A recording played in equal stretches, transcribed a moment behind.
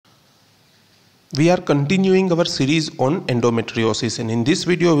We are continuing our series on endometriosis, and in this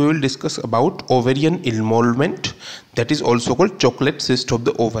video we will discuss about ovarian involvement, that is also called chocolate cyst of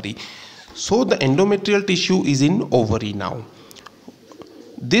the ovary. So the endometrial tissue is in ovary now.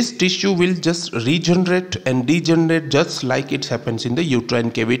 This tissue will just regenerate and degenerate just like it happens in the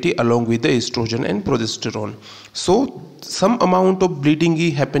uterine cavity along with the estrogen and progesterone. So some amount of bleeding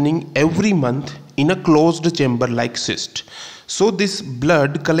is happening every month in a closed chamber like cyst. So this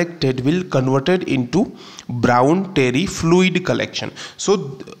blood collected will converted into brown terry fluid collection.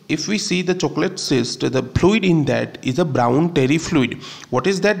 So if we see the chocolate cyst, the fluid in that is a brown terry fluid. What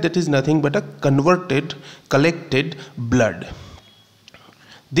is that? That is nothing but a converted collected blood.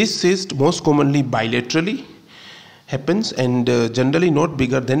 This cyst most commonly bilaterally happens and generally not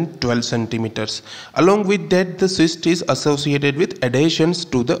bigger than 12 centimeters. Along with that, the cyst is associated with adhesions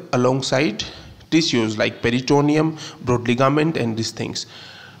to the alongside tissues like peritoneum, broad ligament and these things.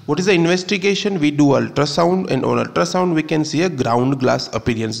 What is the investigation? We do ultrasound, and on ultrasound we can see a ground glass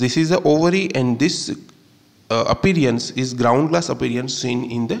appearance. This is the ovary, and this appearance is ground glass appearance seen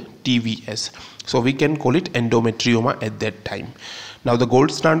in the TVS. So we can call it endometrioma at that time. Now the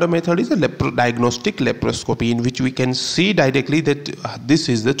gold standard method is a diagnostic laparoscopy, in which we can see directly that this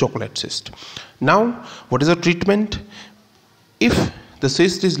is the chocolate cyst. Now what is the treatment? If the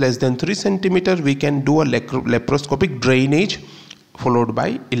cyst is less than 3 centimeters, we can do a laparoscopic drainage followed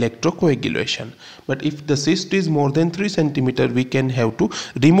by electrocoagulation. But if the cyst is more than 3 centimeters, we can have to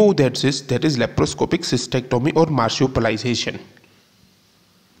remove that cyst, that is laparoscopic cystectomy or marsupialization.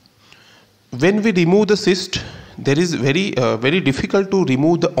 When we remove the cyst, there is very difficult to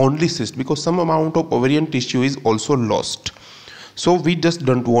remove the only cyst, because some amount of ovarian tissue is also lost. So we just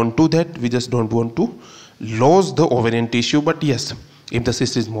don't want to that. We just don't want to lose the ovarian tissue. But yes, if the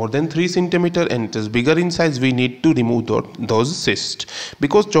cyst is more than 3 centimeters and it is bigger in size, we need to remove those cysts,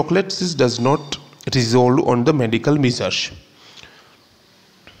 because chocolate cyst does not resolve on the medical measures.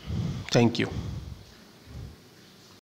 Thank you.